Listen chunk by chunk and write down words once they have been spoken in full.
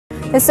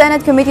The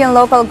Senate Committee on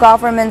Local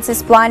Governments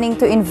is planning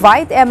to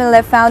invite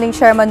MLF founding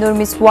Chairman Nur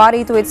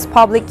MIsuari to its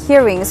public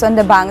hearings on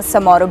the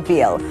Bangsamoro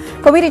bill.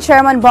 Committee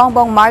Chairman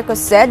Bongbong Marcos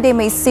said they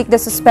may seek the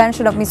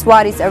suspension of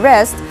MIsuari's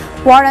arrest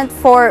warrant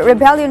for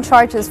rebellion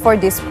charges for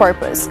this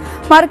purpose.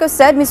 Marcos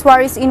said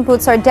MIsuari's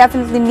inputs are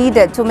definitely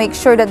needed to make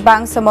sure that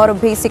Bangsamoro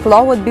basic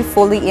law would be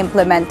fully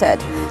implemented.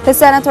 The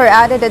senator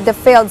added that the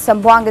failed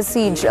Zamboanga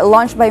siege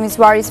launched by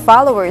MIsuari's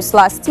followers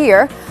last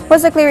year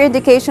was a clear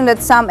indication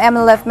that some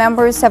MLF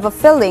members have a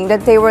feeling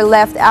that they were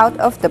left out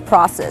of the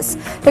process.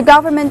 The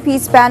government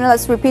peace panel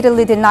has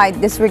repeatedly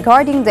denied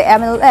disregarding the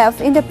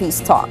MLF in the peace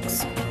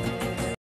talks.